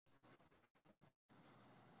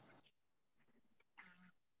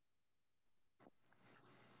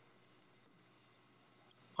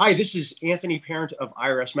Hi, this is Anthony Parent of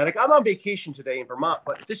IRS Medic. I'm on vacation today in Vermont,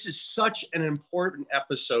 but this is such an important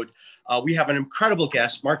episode. We have an incredible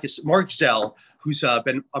guest, Marc Zell, who's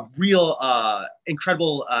been a real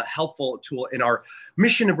incredible, helpful tool in our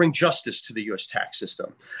mission to bring justice to the U.S. tax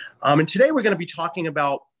system. And today we're going to be talking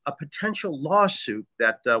about a potential lawsuit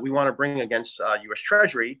that we want to bring against U.S.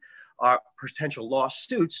 Treasury, potential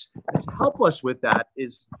lawsuits. And to help us with that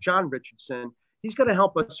is John Richardson. He's going to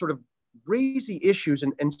help us sort of raise the issues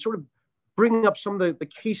and sort of bring up some of the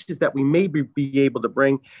cases that we may be able to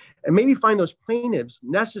bring and maybe find those plaintiffs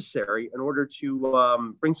necessary in order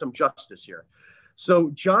to bring some justice here.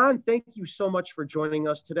 So, John, thank you so much for joining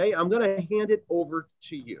us today. I'm going to hand it over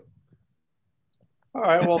to you. All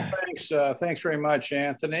right. Well, thanks. Thanks very much,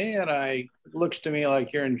 Anthony. And it looks to me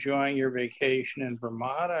like you're enjoying your vacation in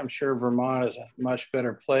Vermont. I'm sure Vermont is a much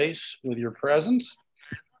better place with your presence.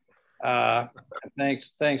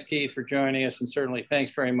 Thanks, Keith, for joining us. And certainly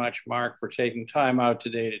thanks very much, Marc, for taking time out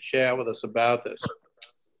today to chat with us about this.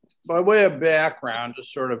 By way of background,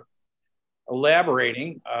 just sort of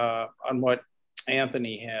elaborating on what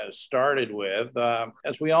Anthony has started with.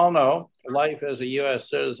 As we all know, life as a U.S.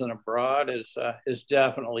 citizen abroad is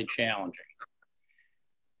definitely challenging.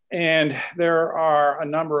 And there are a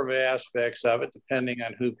number of aspects of it, depending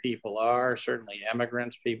on who people are. Certainly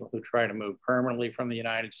immigrants, people who try to move permanently from the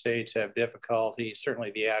United States have difficulties.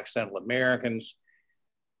 Certainly the accidental Americans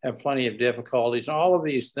have plenty of difficulties. All of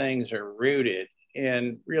these things are rooted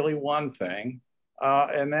in really one thing,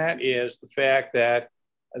 and that is the fact that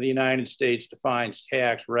the United States defines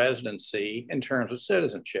tax residency in terms of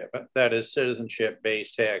citizenship. That is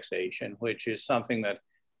citizenship-based taxation, which is something that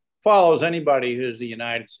follows anybody who's a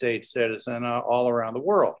United States citizen all around the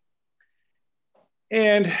world.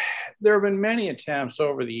 And there have been many attempts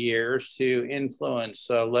over the years to influence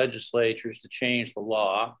legislatures to change the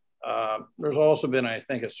law. There's also been, I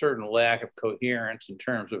think, a certain lack of coherence in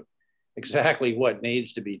terms of exactly what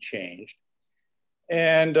needs to be changed.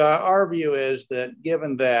 And our view is that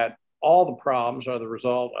given that all the problems are the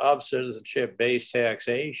result of citizenship-based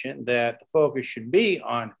taxation, that the focus should be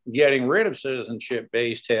on getting rid of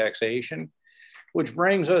citizenship-based taxation, which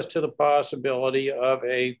brings us to the possibility of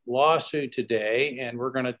a lawsuit today. And we're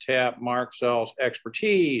going to tap Marc Zell's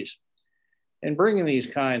expertise in bringing these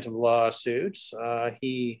kinds of lawsuits.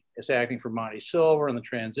 He is acting for Monty Silver in the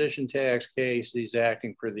transition tax case. He's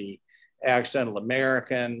acting for the accidental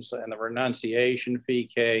Americans and the renunciation fee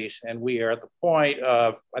case. And we are at the point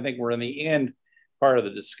of, I think we're in the end part of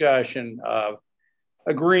the discussion of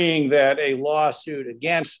agreeing that a lawsuit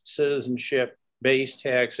against citizenship-based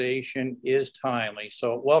taxation is timely.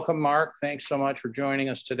 So welcome, Marc. Thanks so much for joining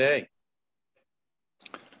us today.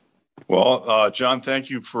 Well, John,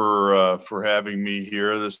 thank you for having me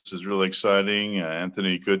here. This is really exciting.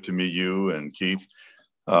 Anthony, good to meet you, and Keith.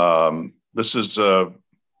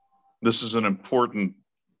 This is an important,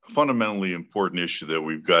 fundamentally important issue that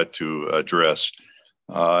we've got to address.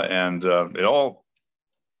 We've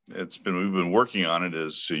been working on it,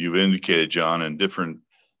 as you've indicated, John,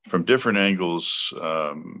 from different angles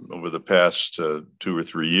over the past 2 or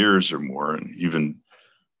 3 years or more, and even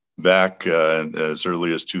back as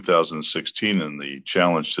early as 2016 in the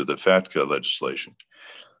challenge to the FATCA legislation.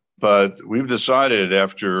 But we've decided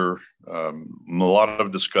after a lot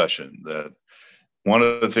of discussion that one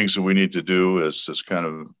of the things that we need to do is just kind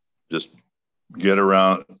of get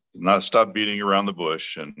around, not stop beating around the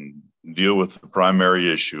bush and deal with the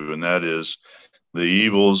primary issue, and that is the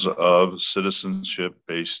evils of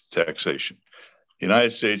citizenship-based taxation. The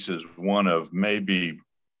United States is one of maybe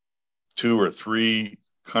 2 or 3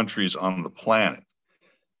 countries on the planet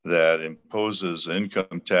that imposes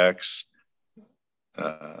income tax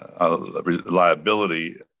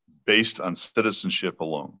liability based on citizenship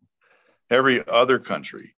alone. Every other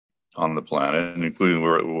country on the planet, including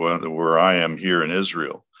where I am here in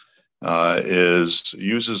Israel,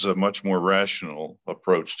 uses a much more rational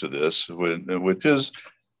approach to this, which is,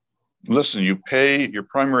 listen, you pay your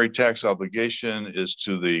primary tax obligation is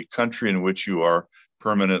to the country in which you are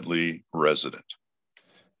permanently resident.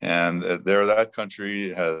 And that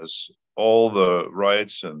country has all the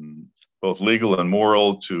rights, and both legal and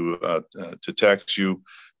moral, to tax you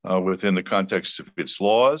within the context of its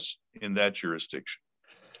laws in that jurisdiction.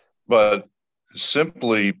 But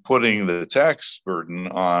simply putting the tax burden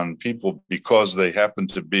on people because they happen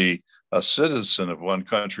to be a citizen of one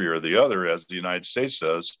country or the other, as the United States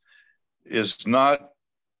does, is not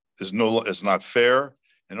fair.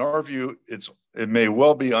 In our view, it may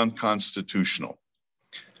well be unconstitutional.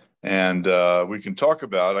 And I can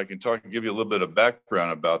give you a little bit of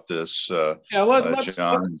background about this. Let's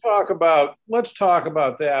talk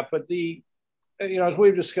about that. But as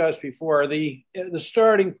we've discussed before, the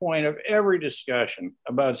starting point of every discussion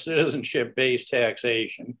about citizenship-based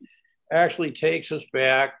taxation actually takes us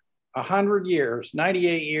back 100 years,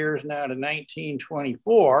 98 years now, to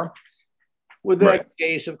 1924, with that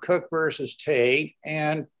case of Cook versus Tate.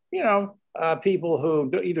 And, people who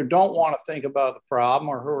either don't want to think about the problem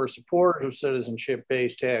or who are supporters of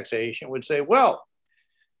citizenship-based taxation would say, well,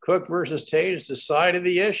 Cook versus Tate has decided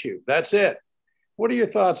the issue. That's it. What are your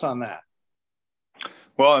thoughts on that?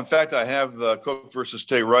 Well, in fact, I have Cook versus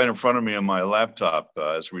Tate right in front of me on my laptop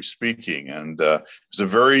as we're speaking. And it's a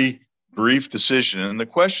very brief decision. And the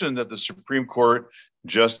question that the Supreme Court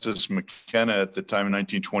Justice McKenna at the time in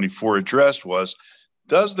 1924 addressed was,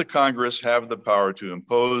 does the Congress have the power to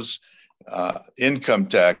impose income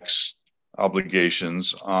tax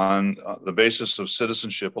obligations on the basis of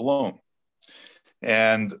citizenship alone?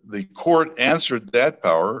 And the court answered that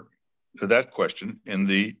question in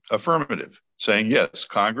the affirmative, saying, yes,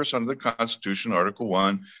 Congress under the Constitution, Article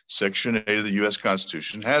 1, Section 8 of the U.S.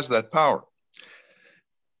 Constitution has that power.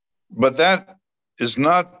 But that is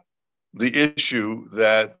not the issue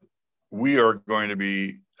that we are going to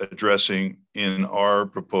be addressing in our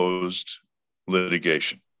proposed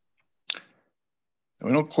litigation. And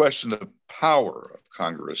we don't question the power of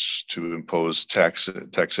Congress to impose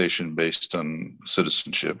taxation based on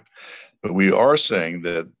citizenship, but we are saying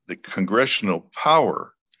that the congressional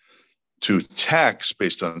power to tax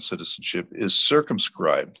based on citizenship is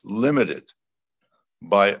circumscribed, limited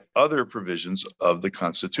by other provisions of the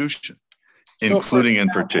Constitution, including in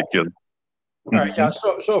particular. All right, yeah.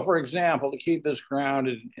 So for example, to keep this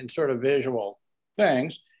grounded in sort of visual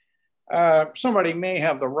things, somebody may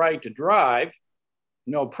have the right to drive,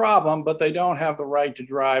 no problem, but they don't have the right to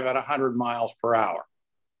drive at 100 miles per hour.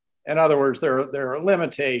 In other words, there are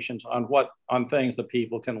limitations on things that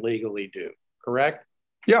people can legally do. Correct?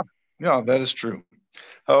 Yeah, that is true.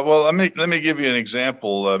 Well, let me give you an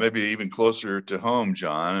example, maybe even closer to home,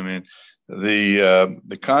 John. I mean,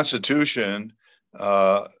 the Constitution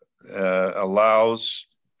allows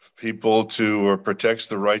people to, or protects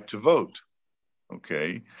the right to vote.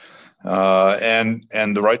 Okay.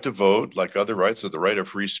 And the right to vote, like other rights, or the right of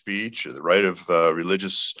free speech, or the right of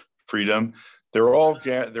religious freedom, they're all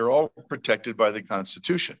protected by the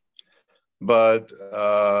Constitution. But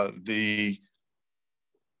the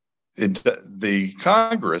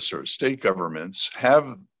Congress or state governments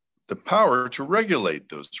have the power to regulate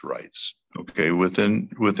those rights, okay, within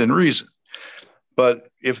reason. But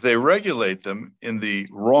if they regulate them in the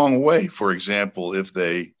wrong way, for example, if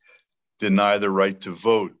they deny the right to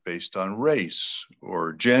vote based on race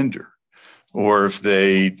or gender, or if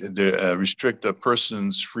they restrict a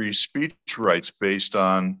person's free speech rights based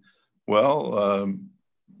on, a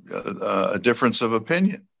difference of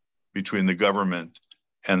opinion between the government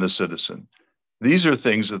and the citizen. These are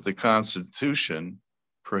things that the Constitution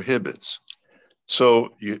prohibits.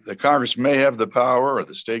 So the Congress may have the power, or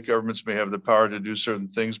the state governments may have the power to do certain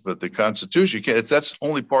things, but the Constitution can't. That's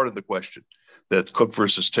only part of the question that Cook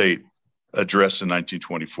versus Tate addressed in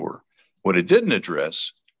 1924. What it didn't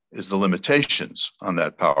address is the limitations on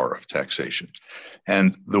that power of taxation.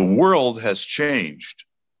 And the world has changed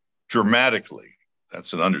dramatically.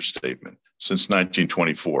 That's an understatement, since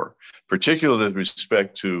 1924, particularly with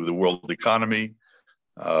respect to the world economy,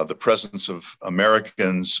 the presence of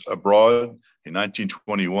Americans abroad. In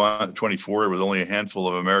 1924, it was only a handful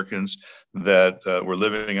of Americans that were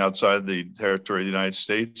living outside the territory of the United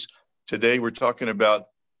States. Today, we're talking about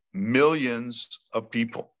millions of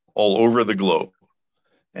people all over the globe.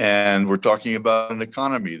 And we're talking about an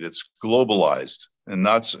economy that's globalized and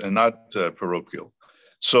not parochial.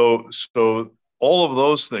 So all of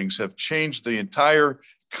those things have changed the entire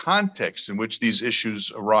context in which these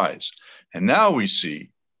issues arise. And now we see,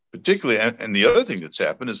 particularly, and the other thing that's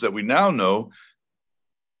happened is that we now know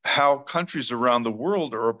how countries around the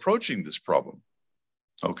world are approaching this problem.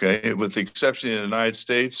 Okay, with the exception of the United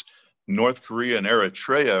States, North Korea, and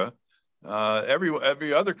Eritrea,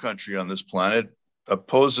 every other country on this planet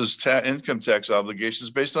opposes income tax obligations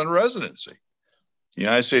based on residency. The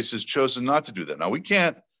United States has chosen not to do that. Now, we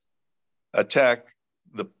can't attack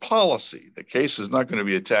the policy. The case is not going to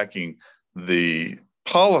be attacking the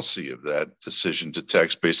policy of that decision to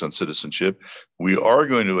tax based on citizenship. We are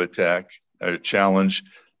going to attack or challenge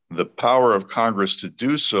the power of Congress to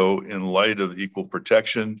do so in light of equal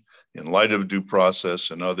protection, in light of due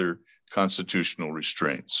process, and other constitutional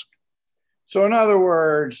restraints. So in other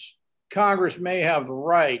words, Congress may have the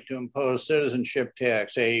right to impose citizenship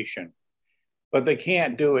taxation, but they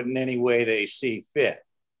can't do it in any way they see fit.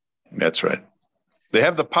 That's right. They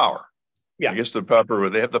have the power. I guess the proper,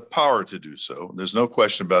 they have the power to do so. There's no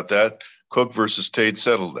question about that. Cook versus Tate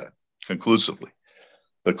settled that conclusively.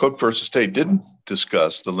 But Cook versus Tate didn't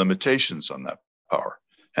discuss the limitations on that power.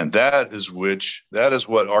 And that is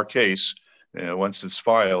what our case, once it's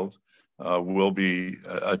filed, will be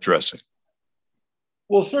addressing.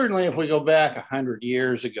 Well, certainly if we go back 100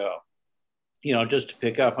 years ago, just to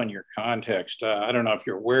pick up on your context, I don't know if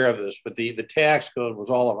you're aware of this, but the tax code was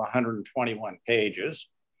all of 121 pages.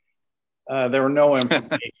 There were no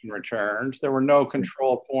information returns. There were no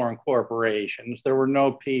controlled foreign corporations. There were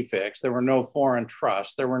no PFICs. There were no foreign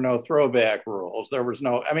trusts. There were no throwback rules. There was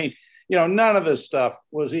no, none of this stuff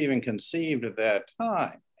was even conceived at that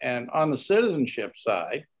time. And on the citizenship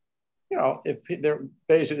side,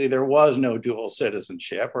 there was no dual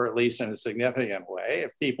citizenship, or at least in a significant way.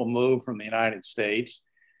 If people moved from the United States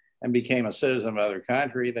and became a citizen of another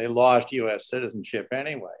country, they lost U.S. citizenship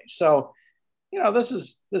anyway. So,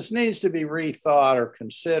 this needs to be rethought or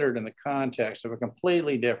considered in the context of a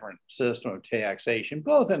completely different system of taxation,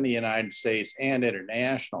 both in the United States and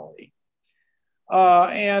internationally.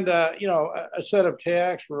 A set of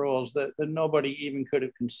tax rules that nobody even could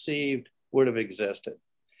have conceived would have existed.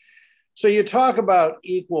 So you talk about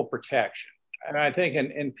equal protection. And I think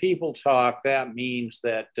in people talk, that means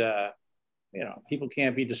that, people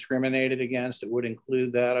can't be discriminated against. It would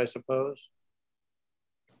include that, I suppose.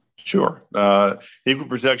 Sure. Equal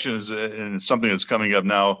protection is something that's coming up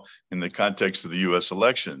now in the context of the U.S.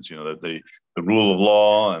 elections. That the rule of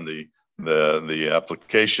law and the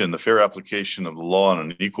application, the fair application of the law on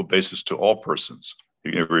an equal basis to all persons,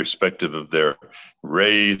 irrespective of their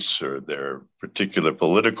race or their particular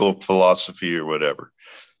political philosophy or whatever.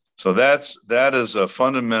 So that is a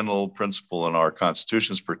fundamental principle in our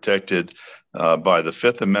Constitution, is protected by the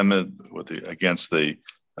Fifth Amendment against the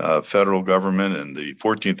federal government and the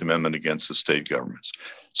 14th Amendment against the state governments.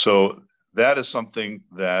 So that is something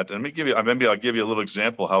that, and maybe I'll give you a little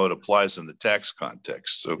example how it applies in the tax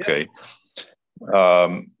context. Okay.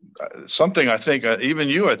 Yes. Something I think even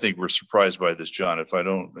you, I think, were surprised by this, John, if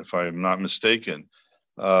I'm not mistaken.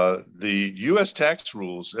 The U.S. tax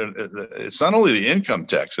rules, it's not only the income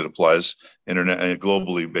tax that applies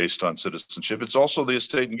globally based on citizenship, it's also the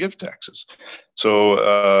estate and gift taxes.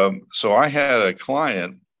 So I had a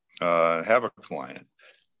client, have a client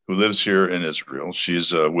who lives here in Israel.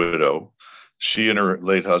 She's a widow. She and her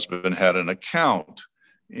late husband had an account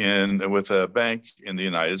with a bank in the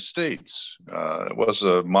United States. It was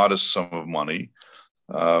a modest sum of money.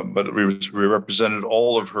 But we represented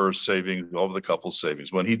all of her savings, all of the couple's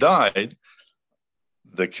savings. When he died,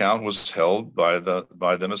 the account was held by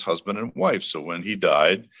them as husband and wife. So when he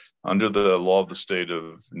died, under the law of the state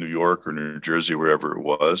of New York or New Jersey, wherever it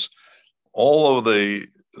was, all of the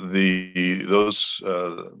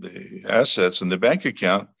assets in the bank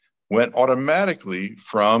account went automatically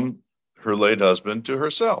from her late husband to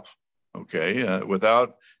herself. Okay,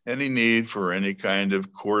 without any need for any kind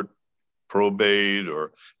of court probate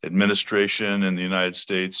or administration in the United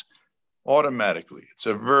States, automatically. It's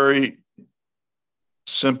a very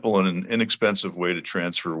simple and inexpensive way to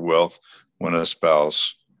transfer wealth when a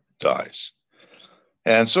spouse dies.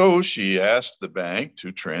 And so she asked the bank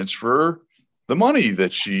to transfer the money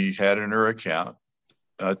that she had in her account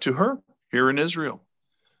to her here in Israel.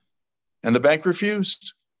 And the bank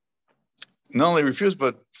refused. Not only refused,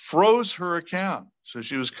 but froze her account. So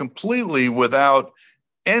she was completely without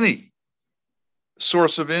any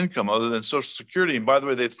source of income other than Social Security. And by the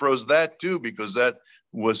way, they froze that too, because that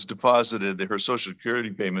was deposited, her Social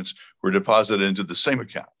Security payments were deposited into the same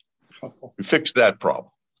account. We fixed that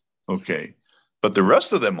problem. Okay. But the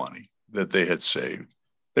rest of the money that they had saved,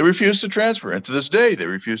 they refused to transfer. And to this day, they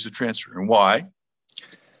refuse to transfer. And why?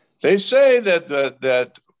 They say that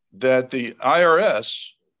the IRS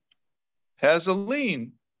has a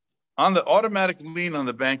lien on the automatic lien on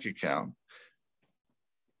the bank account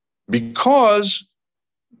because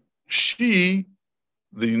she,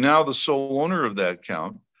 now the sole owner of that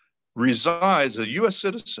account, resides, a U.S.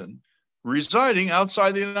 citizen, residing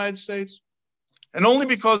outside the United States. And only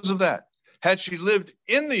because of that. Had she lived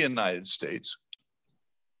in the United States,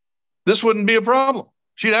 this wouldn't be a problem.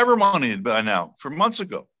 She'd have her money by now, for months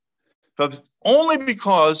ago. But only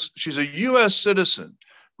because she's a U.S. citizen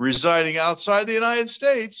residing outside the United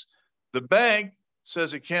States, the bank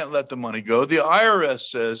says it can't let the money go. The IRS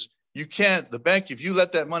says you can't, the bank, if you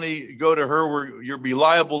let that money go to her, you'll be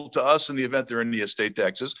liable to us in the event there are any estate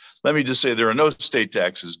taxes. Let me just say there are no estate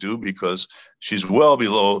taxes due because she's well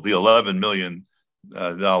below the $11 million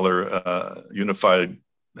unified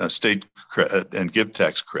state credit and gift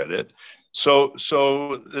tax credit. So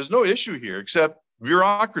there's no issue here, except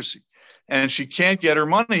bureaucracy. And she can't get her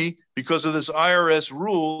money because of this IRS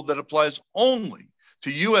rule that applies only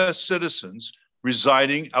to US citizens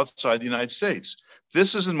residing outside the United States.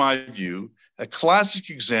 This is, in my view, a classic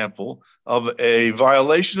example of a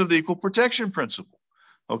violation of the equal protection principle,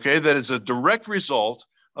 okay, that is a direct result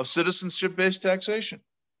of citizenship-based taxation.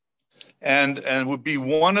 And would be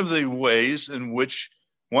one of the ways in which,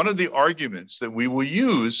 one of the arguments that we will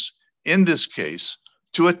use in this case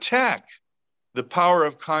to attack the power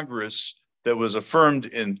of Congress that was affirmed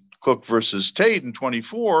in Cook versus Tate in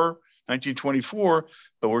 1924,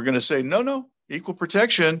 but we're going to say, no, equal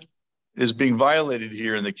protection is being violated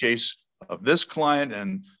here in the case of this client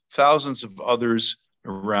and thousands of others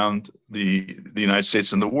around the United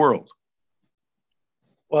States and the world.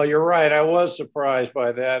 Well, you're right. I was surprised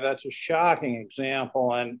by that. That's a shocking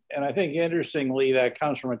example. And I think, interestingly, that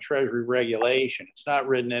comes from a Treasury regulation. It's not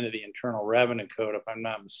written into the Internal Revenue Code, if I'm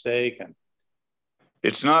not mistaken.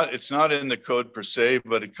 It's not in the code per se,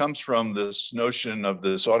 but it comes from this notion of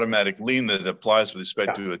this automatic lien that applies with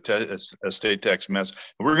respect to a state tax mess.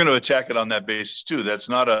 We're going to attack it on that basis too. That's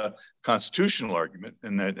not a constitutional argument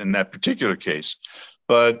in that particular case.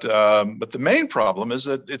 But the main problem is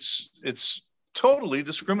that it's totally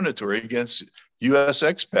discriminatory against U.S.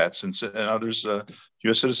 expats and others,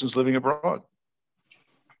 U.S. citizens living abroad.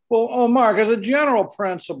 Well, Marc, as a general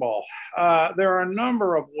principle, there are a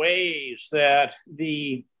number of ways that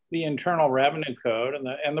the Internal Revenue Code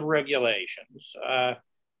and the regulations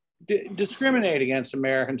discriminate against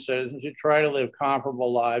American citizens who try to live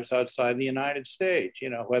comparable lives outside the United States. You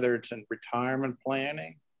know, whether it's in retirement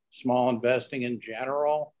planning, small investing in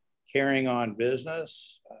general, carrying on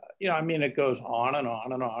business. It goes on and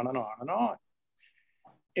on and on and on and on.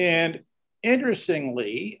 And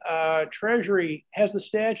interestingly, Treasury has the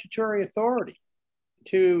statutory authority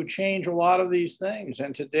to change a lot of these things.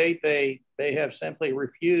 And to date, they have simply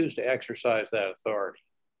refused to exercise that authority.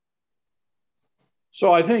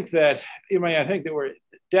 So I think that we're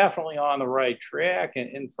definitely on the right track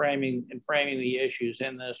in framing the issues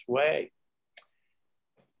in this way.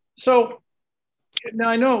 So now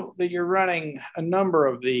I know that you're running a number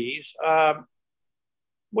of these.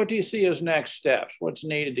 What do you see as next steps? What's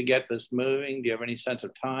needed to get this moving? Do you have any sense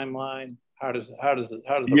of timeline? How does this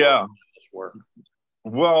work?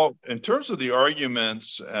 Well, in terms of the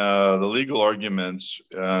arguments, the legal arguments,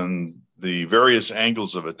 and the various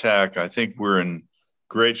angles of attack, I think we're in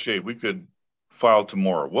great shape. We could file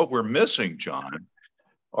tomorrow. What we're missing, John,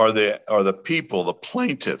 are the people, the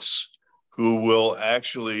plaintiffs, who will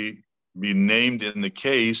actually be named in the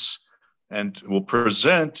case and will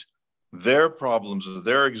present their problems,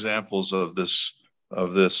 their examples of this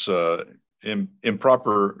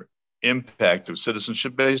improper impact of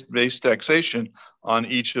citizenship-based taxation on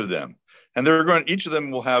each of them. And each of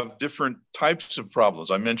them will have different types of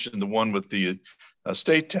problems. I mentioned the one with the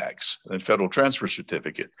estate tax and federal transfer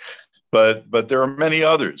certificate, but there are many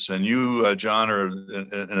others. And you, John, are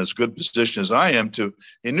in as good position as I am to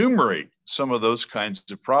enumerate some of those kinds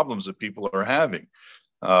of problems that people are having.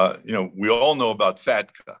 We all know about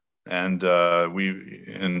FATCA. And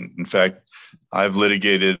in fact, I've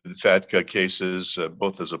litigated FATCA cases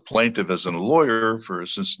both as a plaintiff as a lawyer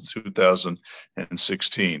since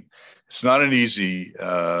 2016. It's not an easy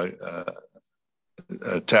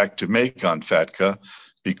attack to make on FATCA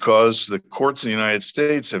because the courts in the United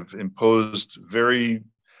States have imposed very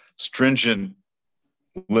stringent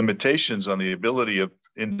limitations on the ability of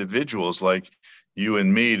individuals like you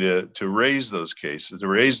and me to raise those cases, to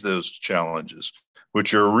raise those challenges,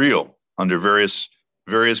 which are real under various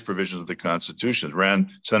provisions of the Constitution.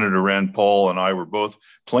 Senator Rand Paul and I were both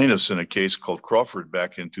plaintiffs in a case called Crawford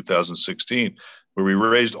back in 2016, where we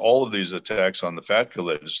raised all of these attacks on the FATCA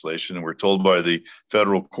legislation, and we're told by the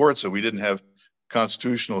federal courts that we didn't have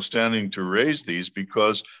constitutional standing to raise these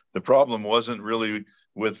because the problem wasn't really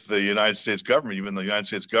with the United States government. Even the United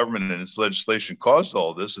States government and its legislation caused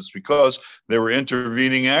all this. It's because there were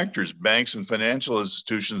intervening actors. Banks and financial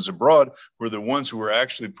institutions abroad were the ones who were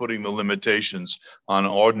actually putting the limitations on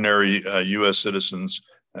ordinary U.S. citizens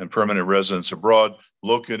and permanent residents abroad,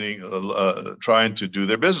 trying to do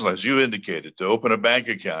their business, as you indicated, to open a bank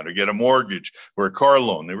account or get a mortgage or a car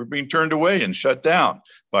loan. They were being turned away and shut down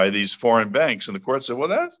by these foreign banks. And the court said,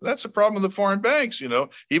 well, that's a problem with the foreign banks,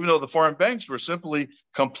 even though the foreign banks were simply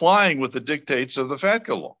complying with the dictates of the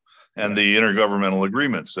FATCA law and the intergovernmental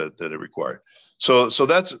agreements that it required. So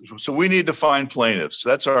we need to find plaintiffs.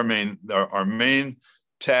 That's our main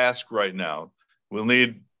task right now. We'll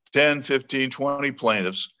need 10, 15, 20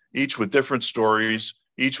 plaintiffs, each with different stories,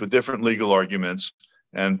 each with different legal arguments,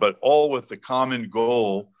 but all with the common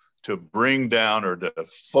goal to bring down or to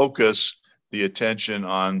focus the attention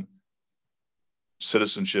on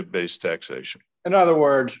citizenship-based taxation. In other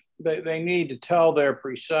words, they need to tell their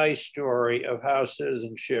precise story of how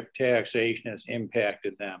citizenship taxation has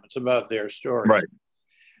impacted them. It's about their story. Right.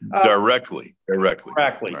 Directly.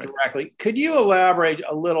 Directly. Could you elaborate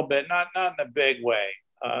a little bit, not in a big way,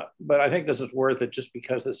 but I think this is worth it just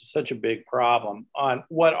because this is such a big problem, on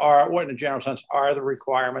what in a general sense are the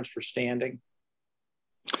requirements for standing?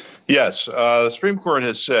 Yes. The Supreme Court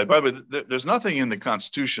has said, by the way, there's nothing in the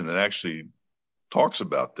Constitution that actually talks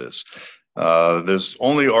about this. There's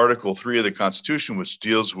only Article 3 of the Constitution, which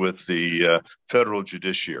deals with the federal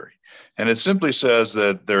judiciary. And it simply says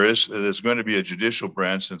that there's going to be a judicial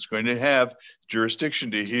branch that's going to have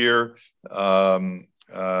jurisdiction to hear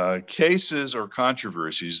cases or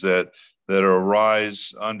controversies that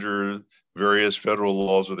arise under various federal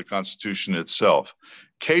laws or the Constitution itself.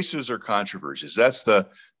 Cases or controversies. That's the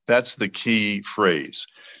key phrase.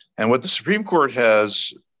 And what the Supreme Court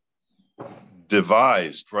has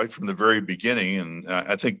devised right from the very beginning, and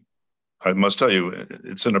I think I must tell you,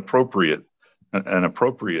 it's an appropriate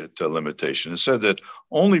limitation. It said that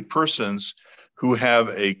only persons who have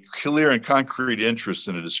a clear and concrete interest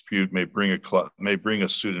in a dispute may bring a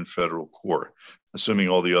suit in federal court, assuming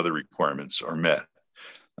all the other requirements are met.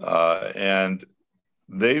 And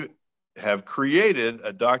they have created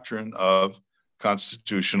a doctrine of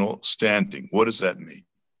constitutional standing. What does that mean?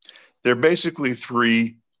 There are basically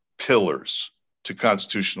three pillars to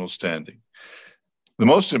constitutional standing. The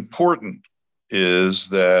most important is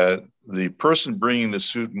that the person bringing the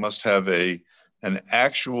suit must have an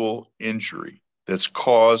actual injury that's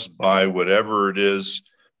caused by whatever it is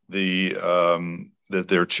that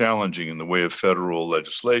they're challenging in the way of federal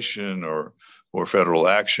legislation or federal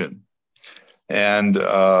action. And in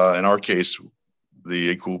our case, the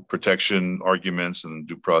equal protection arguments and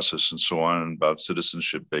due process and so on about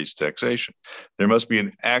citizenship-based taxation. There must be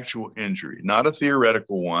an actual injury, not a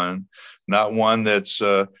theoretical one, not one that's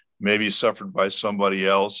maybe suffered by somebody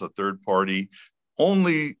else, a third party.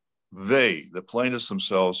 Only the plaintiffs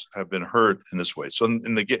themselves, have been hurt in this way. So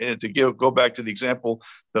go back to the example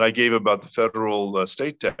that I gave about the federal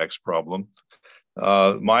state tax problem,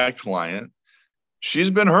 my client,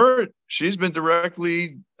 she's been hurt. She's been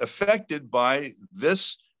directly affected by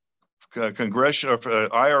this congressional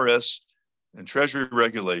IRS and Treasury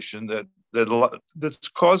regulation that's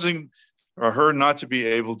causing her not to be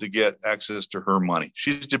able to get access to her money.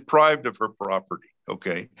 She's deprived of her property,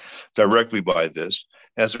 directly by this,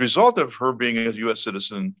 as a result of her being a U.S.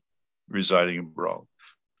 citizen residing abroad.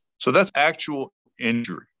 So that's actual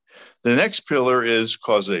injury. The next pillar is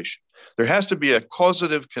causation. There has to be a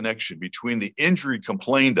causative connection between the injury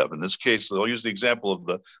complained of. In this case, I'll use the example of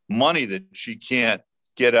the money that she can't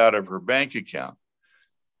get out of her bank account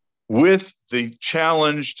with the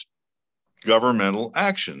challenged governmental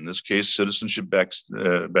action. In this case,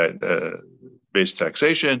 citizenship-based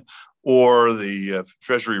taxation, or the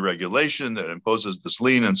Treasury regulation that imposes this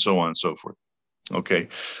lien, and so on and so forth.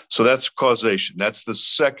 So that's causation. That's the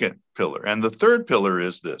second pillar. And the third pillar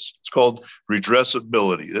is this. It's called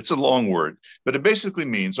redressability. That's a long word, but it basically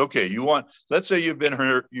means, let's say you've been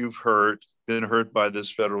hurt by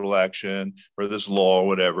this federal action or this law or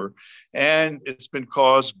whatever, and your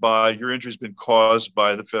injury's been caused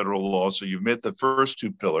by the federal law. So you've met the first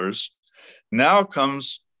two pillars. Now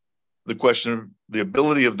comes the question of the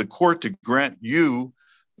ability of the court to grant you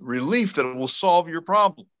relief that will solve your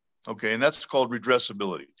problem. And that's called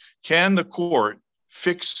redressability. Can the court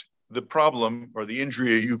fix the problem or the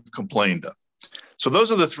injury you've complained of? So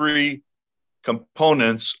those are the three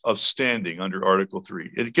components of standing under Article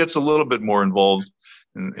 3. It gets a little bit more involved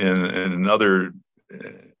in another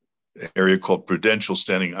area called prudential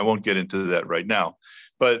standing. I won't get into that right now,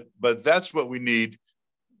 but that's what we need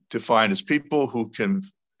to find, is people who can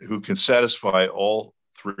satisfy all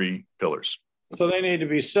three pillars. So they need to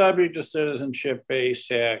be subject to citizenship-based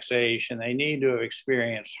taxation. They need to have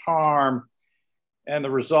experienced harm. And the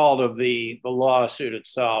result of the lawsuit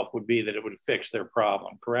itself would be that it would fix their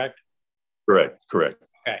problem, correct? Correct.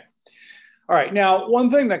 Okay. All right. Now, one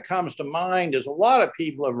thing that comes to mind is a lot of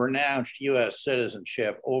people have renounced U.S.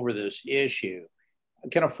 citizenship over this issue.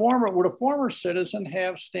 Would a former citizen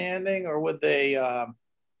have standing, or would they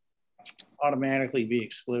automatically be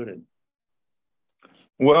excluded?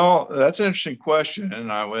 Well, that's an interesting question,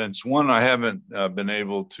 and it's one I haven't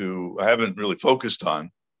really focused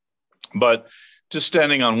on. But just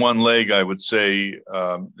standing on one leg, I would say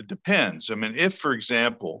it depends. I mean, if, for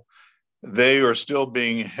example, they are still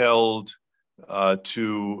being held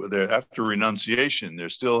to their after renunciation, they're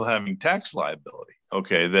still having tax liability.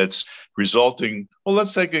 Okay, that's resulting. Well,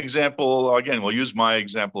 let's take an example again. We'll use my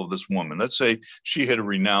example of this woman. Let's say she had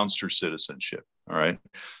renounced her citizenship. All right,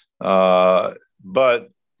 but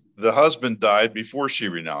the husband died before she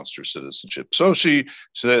renounced her citizenship. So the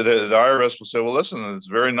IRS will say, well, listen, it's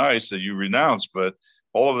very nice that you renounced, but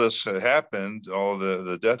all of this happened, all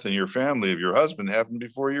the death in your family of your husband happened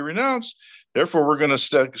before you renounced. Therefore, we're going to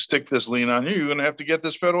stick this lien on you. You're going to have to get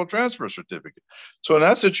this federal transfer certificate. So in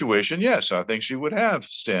that situation, yes, I think she would have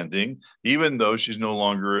standing, even though she's no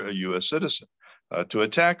longer a U.S. citizen, to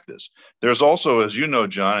attack this. There's also, as you know,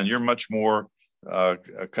 John, and you're much more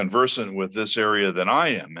conversant with this area than I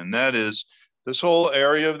am, and that is this whole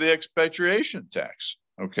area of the expatriation tax.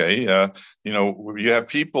 Okay, you have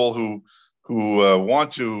people who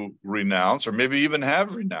want to renounce, or maybe even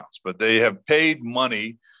have renounced, but they have paid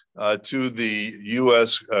money to the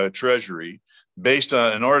U.S. Treasury based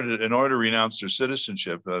on in order to renounce their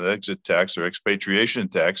citizenship, the exit tax or expatriation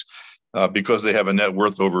tax, because they have a net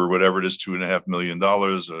worth over whatever it is, $2.5 million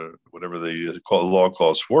or whatever the law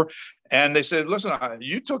calls for. And they said, listen,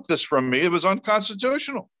 you took this from me. It was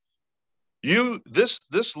unconstitutional.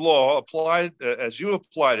 This law applied as you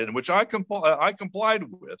applied it, in which I complied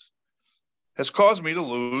with, has caused me to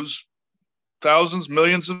lose thousands,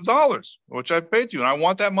 millions of dollars, which I paid you, and I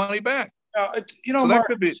want that money back. So Marc,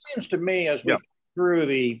 it seems to me as we through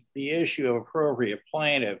the issue of appropriate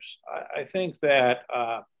plaintiffs, I think that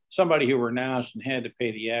somebody who renounced and had to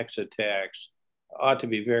pay the exit tax ought to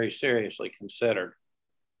be very seriously considered.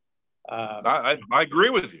 I agree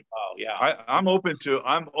with you. Oh yeah, I'm open to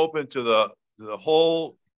the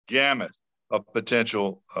whole gamut of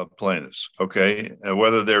potential plaintiffs. Okay,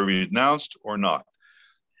 whether they're renounced or not.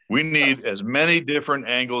 We need as many different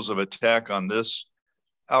angles of attack on this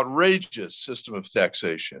outrageous system of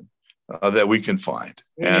taxation that we can find.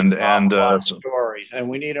 Stories, and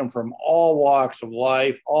we need them from all walks of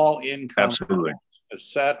life, all income, absolutely,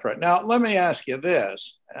 etc. Now, let me ask you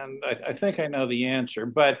this, and I think I know the answer,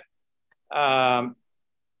 but what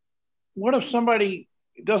if somebody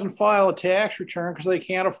doesn't file a tax return because they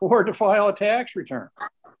can't afford to file a tax return?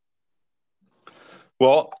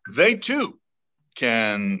 Well, they too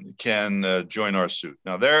can join our suit.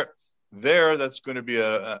 Now, that's going to be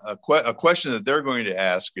a question that they're going to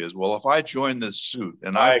ask is, well, if I join this suit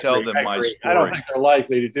and I tell them my story, I don't think they're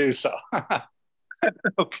likely to do so.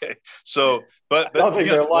 Okay, so but I don't think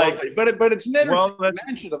they're likely, but it's an interesting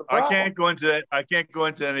dimension of the problem. I can't go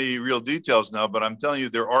into any real details now, but I'm telling you,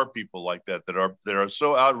 there are people like that are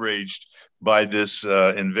so outraged by this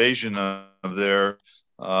invasion of their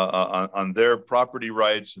on their property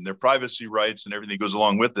rights and their privacy rights and everything that goes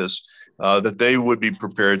along with this, that they would be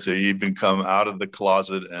prepared to even come out of the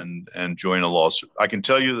closet and join a lawsuit. I can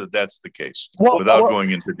tell you that that's the case without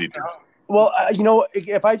going into details. Well,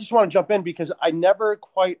 if I just want to jump in, because I never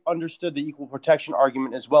quite understood the equal protection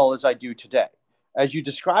argument as well as I do today. As you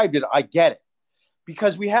described it, I get it.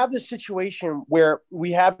 Because we have this situation where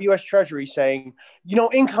we have U.S. Treasury saying,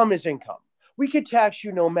 income is income. We could tax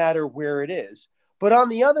you no matter where it is. But on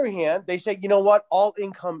the other hand, they say, you know what? All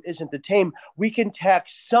income isn't the same. We can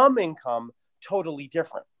tax some income totally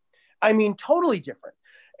different. I mean, totally different.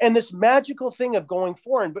 And this magical thing of going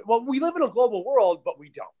foreign, but we live in a global world, but we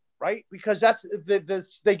don't, right? Because that's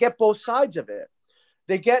they get both sides of it.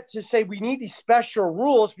 They get to say we need these special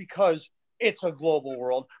rules because it's a global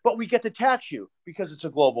world, but we get to tax you because it's a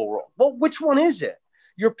global world. Well, which one is it?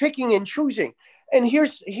 You're picking and choosing. And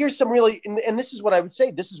here's some really, and this is what I would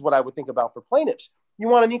say, this is what I would think about for plaintiffs. You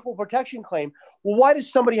want an equal protection claim. Well, why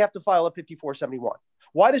does somebody have to file a 5471?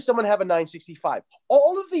 Why does someone have a 965?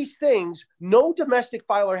 All of these things, no domestic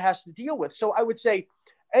filer has to deal with. So I would say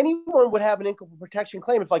anyone would have an equal protection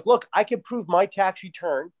claim if, like, look, I can prove my tax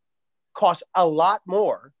return costs a lot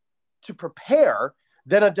more to prepare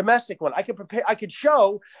than a domestic one. I could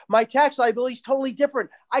show my tax liability is totally different.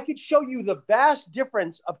 I could show you the vast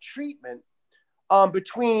difference of treatment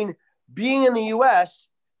between being in the U.S.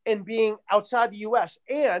 and being outside the U.S.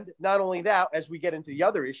 And not only that, as we get into the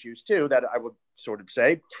other issues too, that I would sort of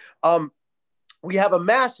say, we have a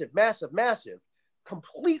massive,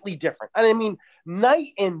 completely different, and I mean night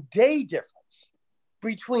and day difference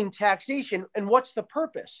between taxation and what's the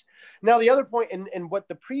purpose. Now, the other point, and what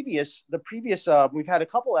the previous, we've had a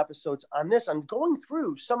couple episodes on this, I'm going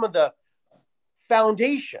through some of the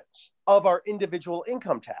foundations of our individual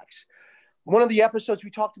income tax. One of the episodes we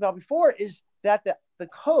talked about before is that the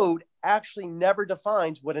code actually never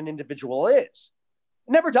defines what an individual is.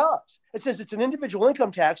 It never does. It says it's an individual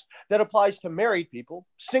income tax that applies to married people,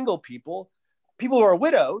 single people, people who are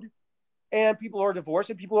widowed, and people who are divorced,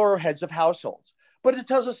 and people who are heads of households. But it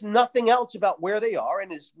tells us nothing else about where they are.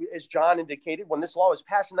 And as John indicated, when this law was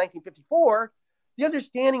passed in 1954, the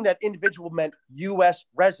understanding that individual meant U.S.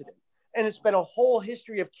 resident. And it's been a whole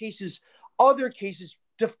history of cases, other cases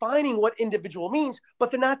defining what individual means,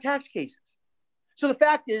 but they're not tax cases. So the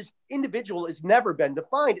fact is, individual has never been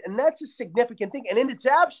defined, and that's a significant thing. And in its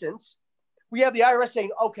absence, we have the IRS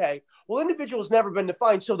saying, okay, well, individual has never been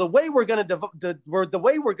defined. So the way we're going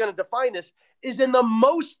to define this is in the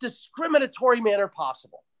most discriminatory manner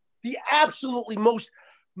possible. The absolutely most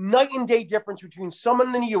night and day difference between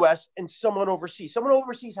someone in the US and someone overseas. Someone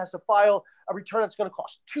overseas has to file a return that's going to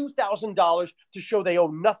cost $2,000 to show they owe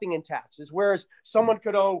nothing in taxes, whereas someone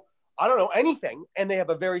could owe, I don't know, anything, and they have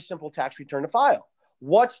a very simple tax return to file.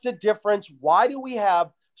 What's the difference? Why do we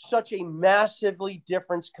have such a massively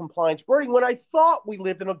different compliance burden when I thought we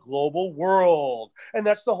lived in a global world? And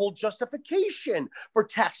that's the whole justification for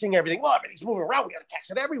taxing everything. Well, everything's moving around. We got to tax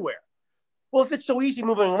it everywhere. Well, if it's so easy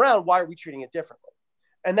moving around, why are we treating it differently?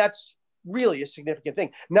 And that's really a significant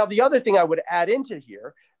thing. Now, the other thing I would add into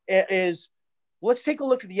here is let's take a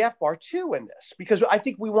look at the FBAR too in this, because I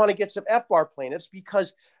think we want to get some FBAR plaintiffs,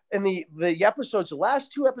 because in the episodes, the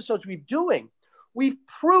last two episodes we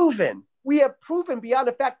have proven beyond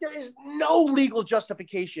the fact there is no legal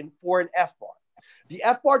justification for an FBAR. The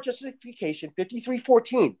FBAR justification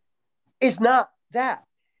 5314 is not that.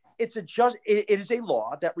 It is a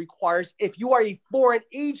law that requires, if you are a foreign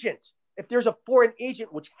agent, if there's a foreign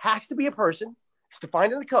agent, which has to be a person, it's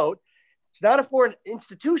defined in the code. It's not a foreign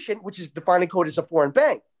institution, which is defined in code as a foreign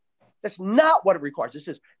bank. That's not what it requires. This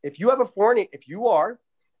is if you are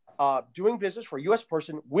doing business for a U.S.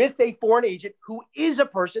 person with a foreign agent who is a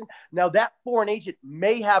person. Now, that foreign agent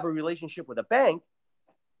may have a relationship with a bank,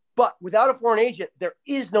 but without a foreign agent, there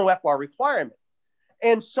is no FBAR requirement.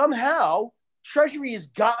 And somehow, Treasury has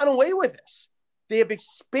gotten away with this. They have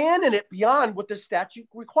expanded it beyond what the statute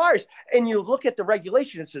requires. And you look at the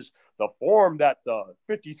regulation, it says the form that the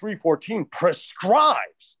 5314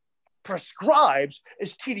 prescribes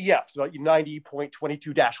is TDF, so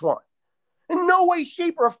 90.22-1. In no way,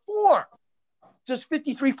 shape, or form does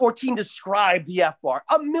 5314 describe the FBAR,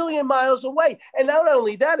 a million miles away. And not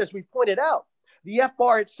only that, as we pointed out, the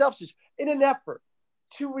FBAR itself says, in an effort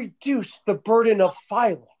to reduce the burden of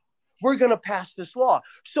filing, we're going to pass this law.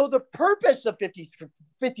 So the purpose of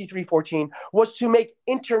 5314 was to make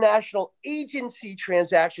international agency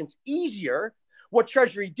transactions easier. What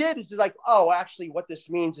Treasury did is like, oh, actually, what this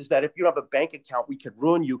means is that if you don't have a bank account, we could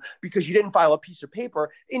ruin you because you didn't file a piece of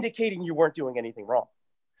paper indicating you weren't doing anything wrong.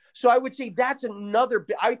 So I would say I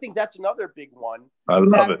think that's another big one. I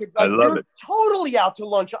love it. I love it. Totally out to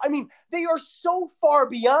lunch. I mean, they are so far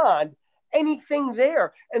beyond anything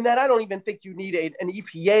there. And that I don't even think you need an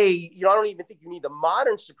EPA. I don't even think you need the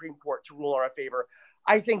modern Supreme Court to rule in our favor.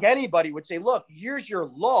 I think anybody would say, look, here's your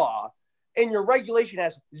law, and your regulation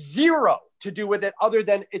has zero to do with it other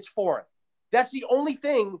than it's foreign. That's the only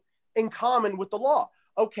thing in common with the law.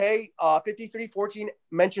 Okay, 5314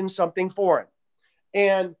 mentions something foreign,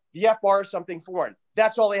 and the FBAR is something foreign.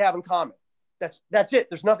 That's all they have in common. That's it.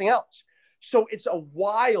 There's nothing else. So it's a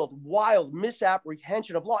wild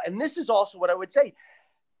misapprehension of law. And this is also what I would say.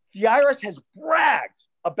 The IRS has bragged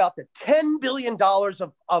about the $10 billion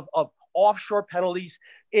of offshore penalties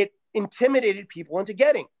it intimidated people into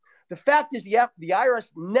getting. The fact is the IRS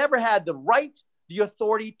never had the right, the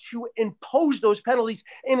authority to impose those penalties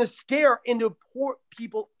and to scare and to port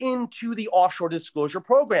people into the offshore disclosure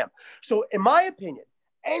program. So in my opinion,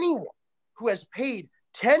 anyone who has paid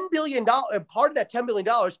 $10 billion, part of that $10 billion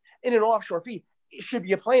in an offshore fee, it should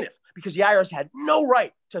be a plaintiff, because the IRS had no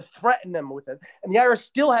right to threaten them with it. And the IRS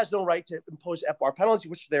still has no right to impose FBAR penalties,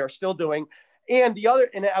 which they are still doing. And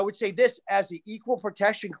I would say this as the equal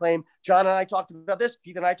protection claim, John and I talked about this,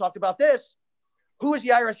 Keith and I talked about this. Who is the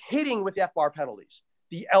IRS hitting with FBAR penalties?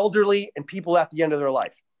 The elderly and people at the end of their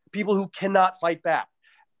life, people who cannot fight back.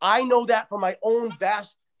 I know that from my own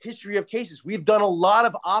vast history of cases. We've done a lot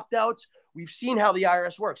of opt-outs. We've seen how the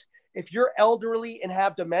IRS works. If you're elderly and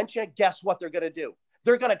have dementia, guess what they're going to do?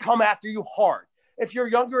 They're going to come after you hard. If you're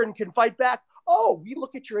younger and can fight back, oh, we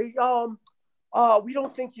look at your age, we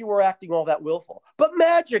don't think you were acting all that willful. But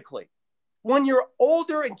magically, when you're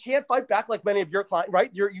older and can't fight back like many of your clients, right?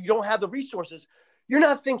 You don't have the resources. You're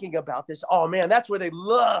not thinking about this. Oh man, that's where they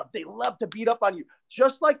love to beat up on you.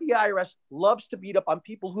 Just like the IRS loves to beat up on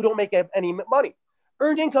people who don't make any money.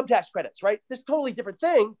 Earned income tax credits, right? This is a totally different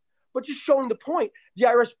thing, but just showing the point, the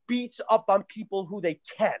IRS beats up on people who they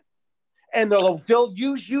can. And they'll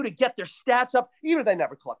use you to get their stats up, even if they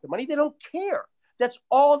never collect the money. They don't care. That's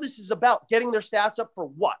all this is about, getting their stats up for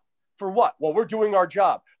what? For what? Well, we're doing our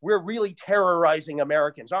job. We're really terrorizing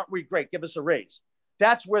Americans. Aren't we? Great. Give us a raise.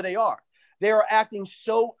 That's where they are. They are acting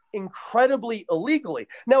so incredibly illegally.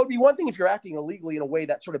 Now, it'd be one thing if you're acting illegally in a way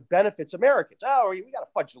that sort of benefits Americans. Oh, we got to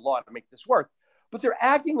fudge the law to make this work. But they're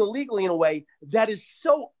acting illegally in a way that is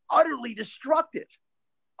so utterly destructive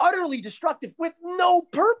with no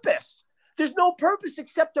purpose. There's no purpose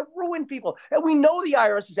except to ruin people. And we know the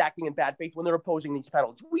IRS is acting in bad faith when they're opposing these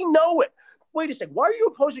penalties. We know it. Wait a second. Why are you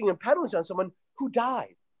opposing a penalty on someone who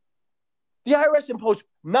died? The IRS imposed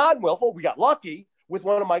non-willful. We got lucky with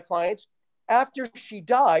one of my clients after she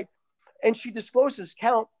died, and she disclosed this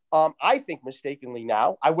count. I think mistakenly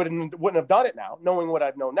now. I wouldn't have done it now, knowing what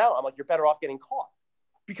I've known now. I'm like, you're better off getting caught,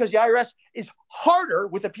 because the IRS is harder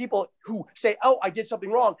with the people who say, oh, I did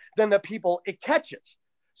something wrong, than the people it catches.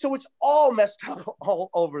 So it's all messed up all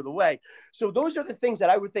over the way. So those are the things that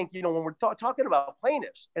I would think, when we're talking about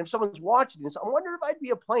plaintiffs, and if someone's watching this, I wonder if I'd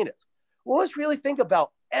be a plaintiff. Well, let's really think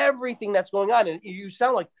about everything that's going on. And you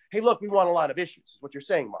sound like, hey, look, we want a lot of issues, is what you're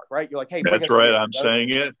saying, Marc, right? You're like, hey, that's right. I'm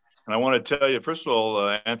saying it. And I want to tell you, first of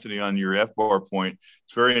all, Anthony, on your FBAR point,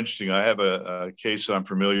 it's very interesting. I have a case I'm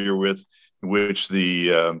familiar with in which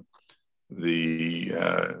the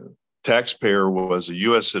taxpayer was a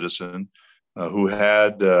U.S. citizen who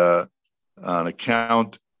had an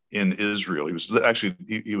account in Israel. He was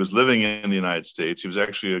living in the United States. He was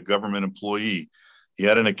actually a government employee. He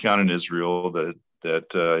had an account in Israel that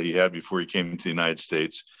he had before he came to the United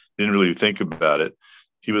States. Didn't really think about it.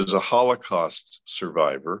 He was a Holocaust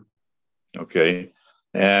survivor. Okay.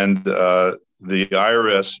 And the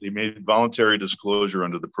IRS, he made voluntary disclosure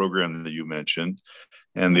under the program that you mentioned.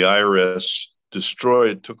 And the IRS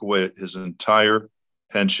took away his entire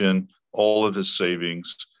pension, all of his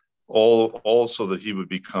savings, all so that he would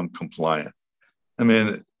become compliant. I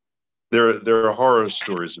mean, there are horror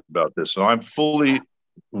stories about this. So I'm fully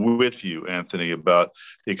with you, Anthony, about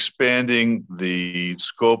expanding the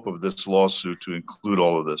scope of this lawsuit to include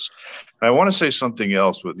all of this. And I want to say something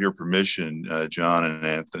else with your permission, John and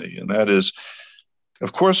Anthony, and that is,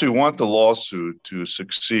 of course, we want the lawsuit to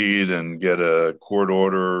succeed and get a court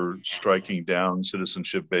order striking down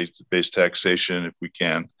citizenship-based taxation if we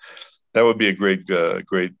can. That would be a great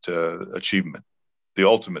achievement, the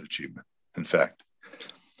ultimate achievement, in fact.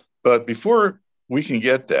 But before we can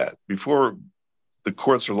get that, before the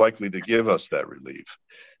courts are likely to give us that relief,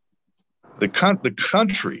 the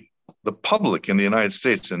country, the public in the United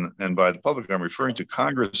States, and by the public, I'm referring to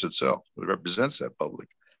Congress itself, that represents that public,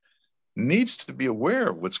 needs to be aware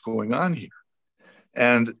of what's going on here.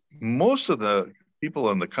 And most of the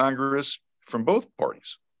people in the Congress from both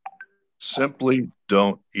parties simply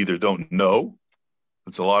don't know.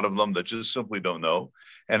 It's a lot of them that just simply don't know.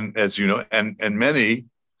 And as you know, and many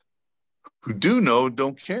who do know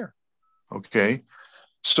don't care. Okay.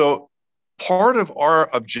 So part of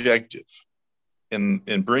our objective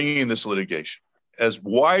in bringing this litigation as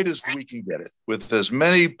wide as we can get it, with as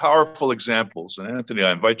many powerful examples. And Anthony,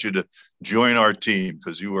 I invite you to join our team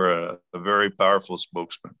because you are a very powerful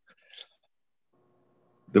spokesman.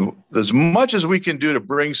 As much as we can do to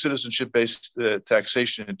bring citizenship-based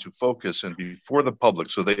taxation into focus and before the public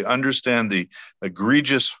so they understand the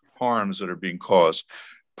egregious harms that are being caused,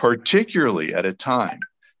 particularly at a time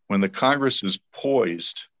when the Congress is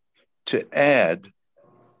poised to add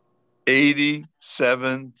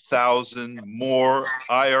 87,000 more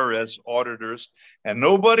IRS auditors. And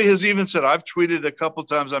nobody has even said, I've tweeted a couple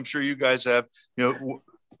times, I'm sure you guys have,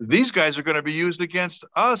 these guys are going to be used against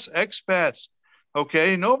us, expats.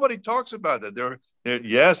 Okay, nobody talks about that. They're going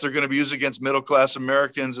to be used against middle-class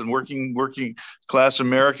Americans and working class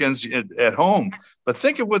Americans at home. But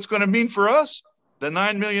think of what's going to mean for us, the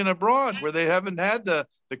 9 million abroad, where they haven't had the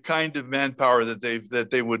kind of manpower that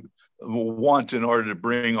they would want in order to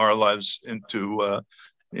bring our lives into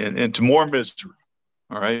more misery.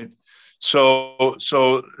 All right. So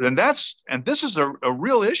this is a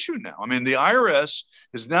real issue now. I mean, the IRS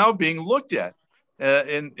is now being looked at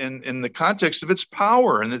in the context of its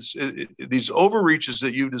power and these overreaches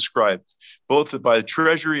that you described, both by the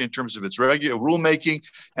Treasury in terms of its regular rulemaking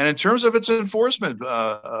and in terms of its enforcement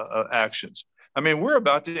actions. I mean, we're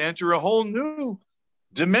about to enter a whole new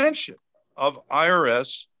dimension of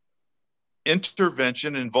IRS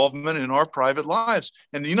intervention, involvement in our private lives.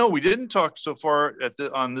 And, we didn't talk so far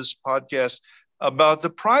on this podcast about the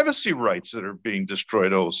privacy rights that are being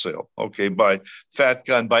destroyed wholesale, okay, by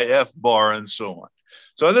FATCA, by FBAR, and so on.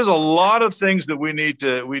 So there's a lot of things that we need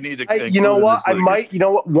to. You know what?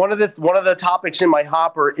 One of the topics in my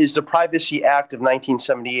hopper is the Privacy Act of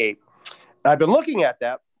 1978. I've been looking at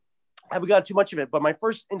that. I haven't got too much of it, but my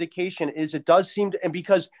first indication is it does seem to, and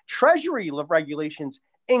because Treasury regulations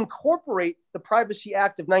incorporate the Privacy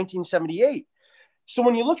Act of 1978. So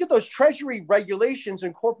when you look at those Treasury regulations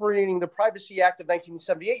incorporating the Privacy Act of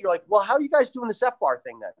 1978, you're like, well, how are you guys doing this FBAR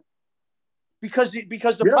thing then? Because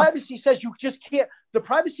the privacy says you just can't. The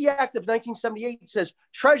Privacy Act of 1978 says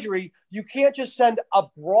Treasury, you can't just send a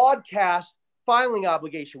broadcast filing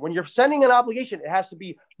obligation. When you're sending an obligation, it has to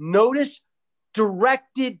be notice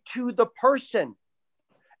directed to the person.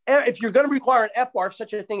 And if you're going to require an FBAR, if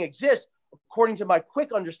such a thing exists, according to my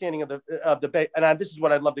quick understanding of the and this is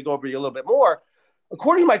what I'd love to go over you a little bit more.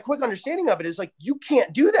 According to my quick understanding of it, is like you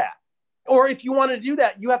can't do that. Or if you want to do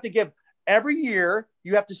that, you have to give every year.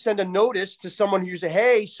 You have to send a notice to someone who say,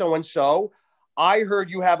 "Hey, so and so, I heard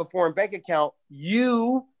you have a foreign bank account.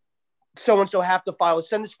 You, so and so, have to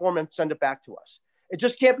send this form and send it back to us." It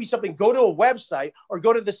just can't be something. Go to a website or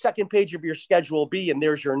go to the second page of your Schedule B, and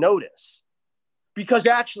there's your notice. Because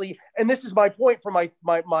actually, and this is my point for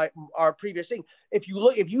our previous thing. If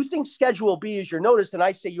you think Schedule B is your notice, then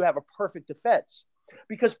I say you have a perfect defense.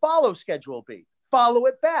 Because follow Schedule B, follow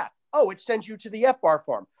it back. Oh, it sends you to the FBAR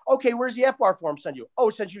form. Okay, where's the FBAR form send you? Oh,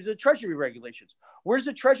 it sends you to the Treasury regulations. Where's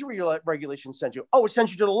the Treasury regulations send you? Oh, it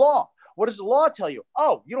sends you to the law. What does the law tell you?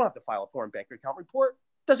 Oh, you don't have to file a foreign bank account report.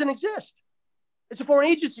 It doesn't exist. It's a foreign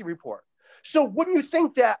agency report. So wouldn't you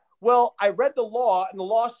think that, well, I read the law and the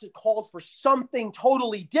law called for something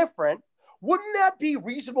totally different. Wouldn't that be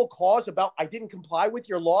reasonable cause about I didn't comply with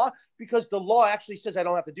your law because the law actually says I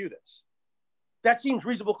don't have to do this? That seems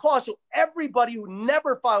reasonable cause. So everybody who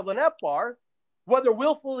never filed an FBAR, whether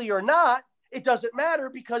willfully or not, it doesn't matter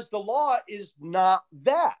because the law is not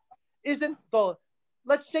that.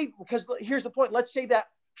 Let's say, because here's the point. Let's say that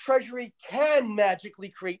Treasury can magically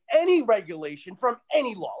create any regulation from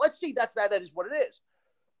any law. Let's see that is what it is.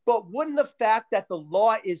 But wouldn't the fact that the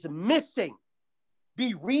law is missing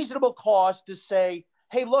be reasonable cause to say,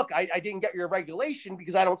 hey, look, I didn't get your regulation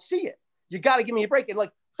because I don't see it. You got to give me a break. And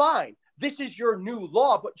like, fine, this is your new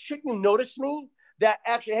law, but shouldn't you notice me that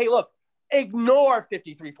actually, hey, look, ignore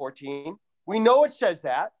 5314. We know it says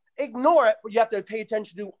that. Ignore it, but you have to pay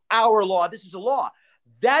attention to our law. This is a law.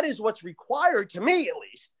 That is what's required, to me at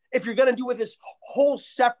least, if you're going to do with this whole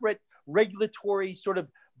separate regulatory sort of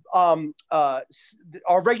our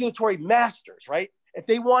regulatory masters, right? If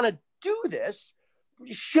they want to do this,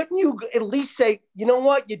 shouldn't you at least say, you know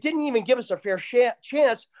what, you didn't even give us a fair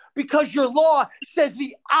chance because your law says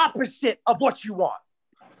the opposite of what you want?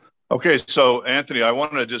 Okay, so Anthony, I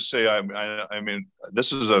want to just say, I mean,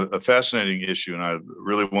 this is a fascinating issue, and I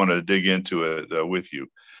really want to dig into it with you.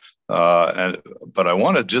 But I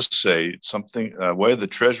want to just say something, way the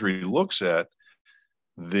Treasury looks at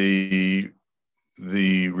the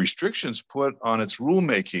restrictions put on its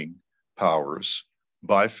rulemaking powers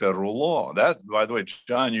by federal law. That, by the way,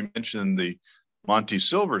 John, you mentioned the Monty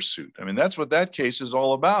Silver suit. I mean, that's what that case is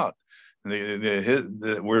all about,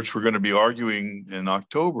 which we're going to be arguing in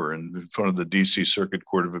October in front of the D.C. Circuit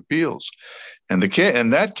Court of Appeals. And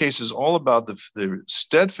that case is all about the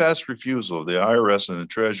steadfast refusal of the IRS and the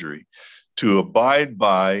Treasury to abide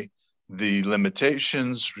by the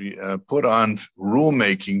limitations put on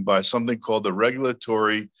rulemaking by something called the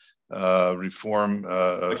Regulatory Reform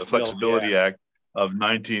Flexibility Act of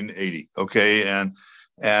 1980. Okay, and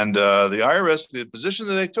the IRS, the position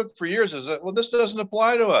that they took for years is that, well, this doesn't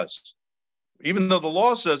apply to us, even though the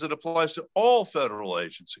law says it applies to all federal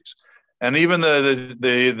agencies. And even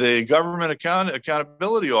the Government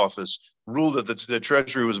Accountability Office ruled that the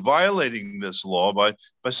Treasury was violating this law by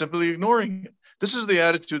simply ignoring it. This is the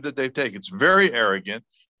attitude that they take. It's very arrogant.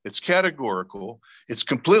 It's categorical. It's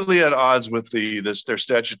completely at odds with their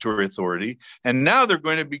statutory authority. And now they're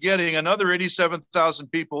going to be getting another 87,000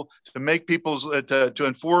 people to make to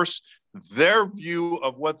enforce their view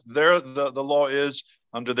of what the law is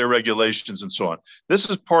under their regulations and so on. This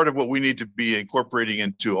is part of what we need to be incorporating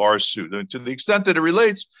into our suit, and to the extent that it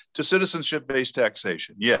relates to citizenship-based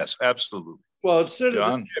taxation. Yes, absolutely. Well, it's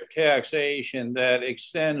citizenship taxation that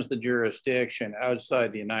extends the jurisdiction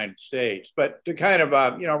outside the United States. But to kind of,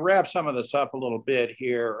 wrap some of this up a little bit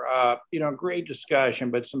here, great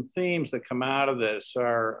discussion, but some themes that come out of this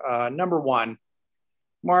are, number one,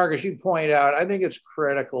 Marc, as you point out, I think it's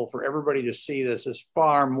critical for everybody to see this as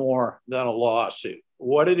far more than a lawsuit.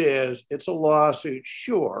 What it is, it's a lawsuit,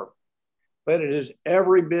 sure, but it is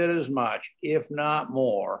every bit as much, if not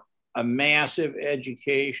more, a massive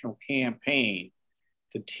educational campaign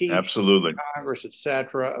to teach absolutely Congress, et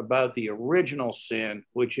cetera, about the original sin,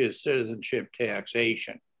 which is citizenship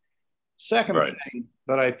taxation. Second thing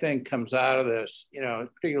that I think comes out of this,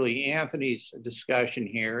 particularly Anthony's discussion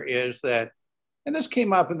here, is that, and this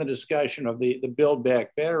came up in the discussion of the Build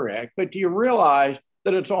Back Better Act, but do you realize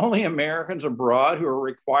that it's only Americans abroad who are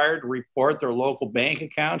required to report their local bank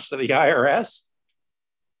accounts to the IRS?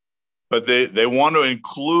 But they want to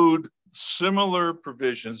include similar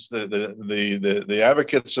provisions. The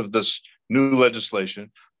advocates of this new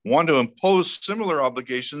legislation want to impose similar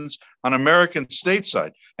obligations on American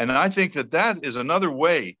stateside. And I think that is another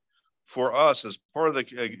way for us, as part of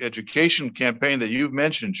the education campaign that you've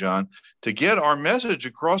mentioned, John, to get our message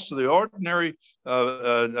across to the ordinary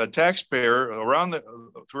taxpayer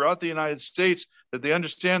throughout the United States, that they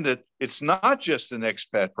understand that it's not just an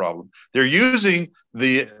expat problem. They're using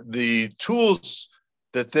the tools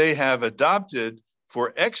that they have adopted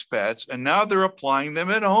for expats, and now they're applying them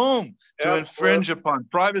at home to infringe upon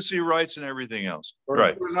privacy rights and everything else.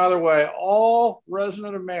 Right. Another way, all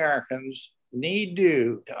resident Americans need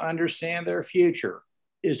to understand their future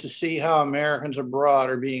is to see how Americans abroad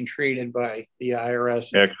are being treated by the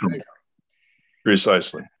IRS. Excellent.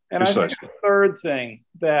 Precisely. And I think the third thing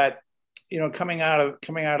that, coming out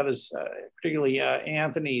of this, particularly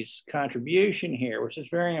Anthony's contribution here, which is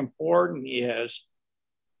very important, is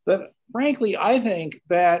that, frankly, I think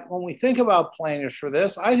that when we think about plaintiffs for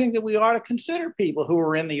this, I think that we ought to consider people who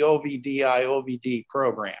are in the OVD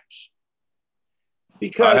programs.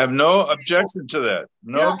 Because I have no objection to that.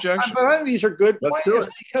 No objection. But I think these are good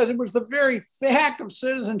plaintiffs because it was the very fact of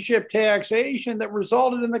citizenship taxation that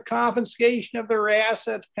resulted in the confiscation of their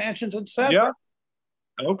assets, pensions, etc. Yeah.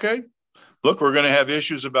 Okay. Look, we're going to have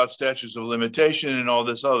issues about statutes of limitation and all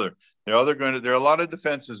this other. There are a lot of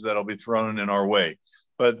defenses that'll be thrown in our way,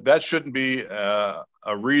 but that shouldn't be a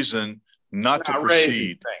reason not to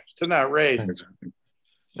proceed. To not raise.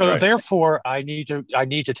 So therefore, I need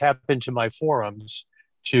to tap into my forums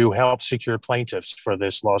to help secure plaintiffs for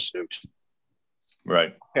this lawsuit.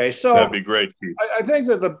 Right. Okay, so that'd be great, Keith. I think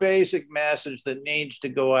that the basic message that needs to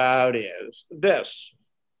go out is this: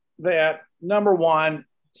 that number one,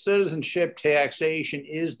 citizenship taxation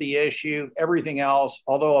is the issue. Everything else,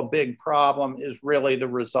 although a big problem, is really the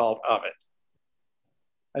result of it.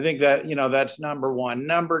 I think that, that's number one.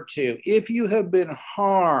 Number two, if you have been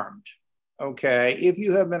harmed, okay, if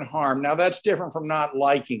you have been harmed, now that's different from not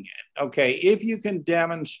liking it, okay? If you can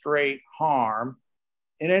demonstrate harm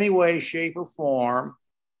in any way, shape, or form,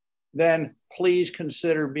 then please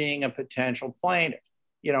consider being a potential plaintiff.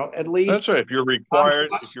 At least that's right. If you're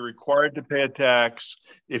required to pay a tax,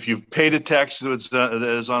 if you've paid a tax that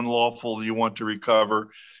is unlawful, you want to recover.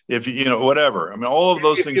 If whatever. I mean, all of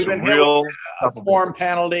those things are real. A form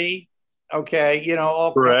penalty, okay,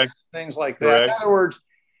 all correct things like that. Correct. In other words,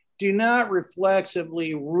 do not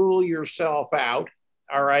reflexively rule yourself out,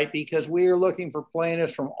 all right? Because we are looking for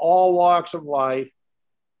plaintiffs from all walks of life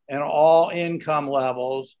and all income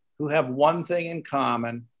levels who have one thing in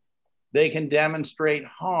common. They can demonstrate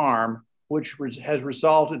harm, which has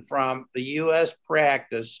resulted from the U.S.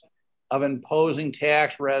 practice of imposing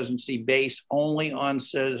tax residency based only on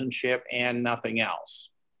citizenship and nothing else.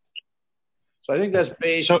 So I think that's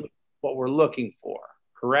basically what we're looking for.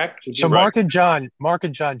 Correct? So Mark and John,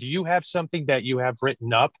 do you have something that you have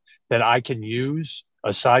written up that I can use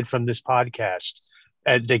aside from this podcast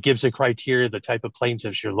that gives the criteria, the type of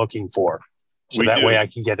plaintiffs you're looking for? So that way I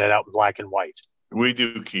can get it out in black and white. We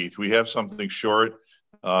do, Keith. We have something short.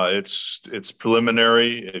 It's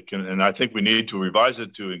preliminary. And I think we need to revise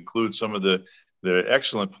it to include some of the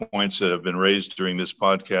excellent points that have been raised during this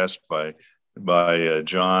podcast by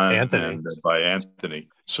John and by Anthony.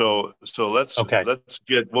 So we'll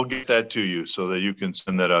get that to you so that you can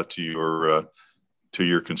send that out to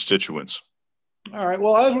your constituents. All right.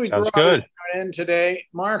 Well, as we draw this in today,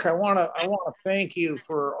 Marc, I want to thank you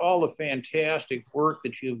for all the fantastic work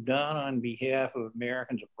that you've done on behalf of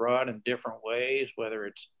Americans abroad in different ways, whether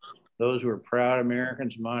it's those who are proud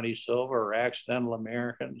Americans, Monty Silva, or accidental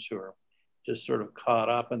Americans who are just sort of caught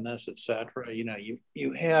up in this, et cetera.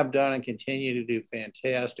 You have done and continue to do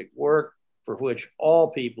fantastic work for which all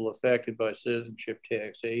people affected by citizenship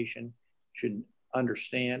taxation should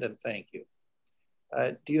understand, and thank you.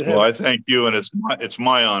 Well, I thank you, and it's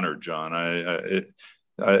my honor, John.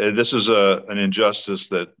 This is an injustice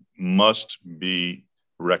that must be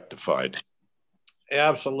rectified.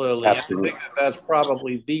 Absolutely. I think that's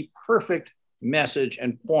probably the perfect message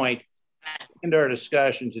and point into our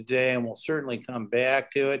discussion today, and we'll certainly come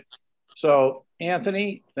back to it. So,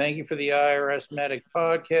 Anthony, thank you for the IRS Medic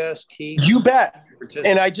podcast. Keith, you bet.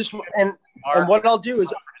 And what I'll do is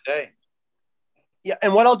today. Yeah,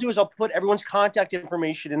 and what I'll do is I'll put everyone's contact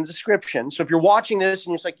information in the description. So if you're watching this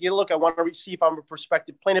and you're like, yeah, look, I want to see if I'm a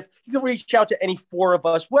prospective plaintiff, you can reach out to any four of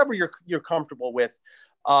us, whoever you're comfortable with.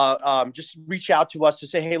 just reach out to us to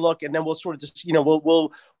say, hey, look, and then we'll sort of just,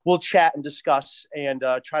 we'll chat and discuss and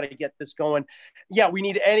try to get this going. Yeah, we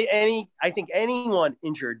need I think anyone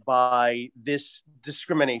injured by this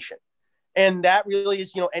discrimination. And that really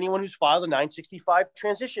is, anyone who's filed a 965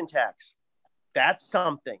 transition tax. That's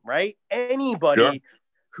something, right? Anybody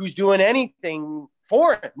who's doing anything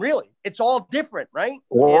foreign, really, it's all different, right?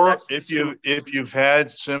 Or if you've had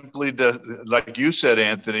simply like you said,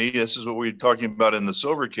 Anthony, this is what we were talking about in the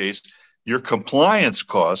Silver case. Your compliance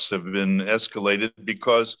costs have been escalated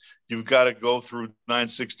because you've got to go through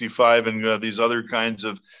 965 and these other kinds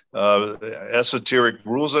of esoteric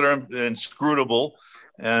rules that are inscrutable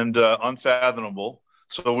and unfathomable.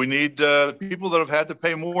 So we need people that have had to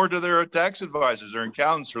pay more to their tax advisors or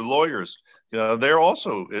accountants or lawyers. They're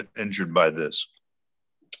also injured by this.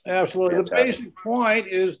 Absolutely. Fantastic. The basic point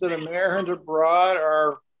is that Americans abroad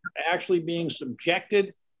are actually being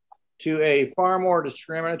subjected to a far more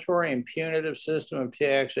discriminatory and punitive system of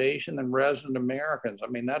taxation than resident Americans. I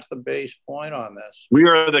mean, that's the base point on this. We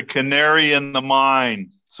are the canary in the mine,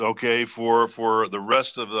 okay, for the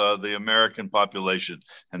rest of the American population.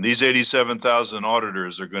 And these 87,000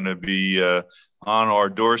 auditors are going to be on our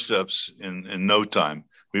doorsteps in no time.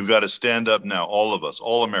 We've got to stand up now, all of us,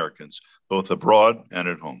 all Americans, both abroad and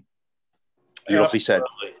at home. Beautifully said.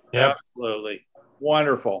 Yep. Absolutely.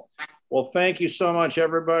 Wonderful. Well, thank you so much,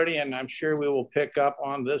 everybody. And I'm sure we will pick up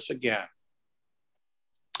on this again.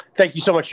 Thank you so much.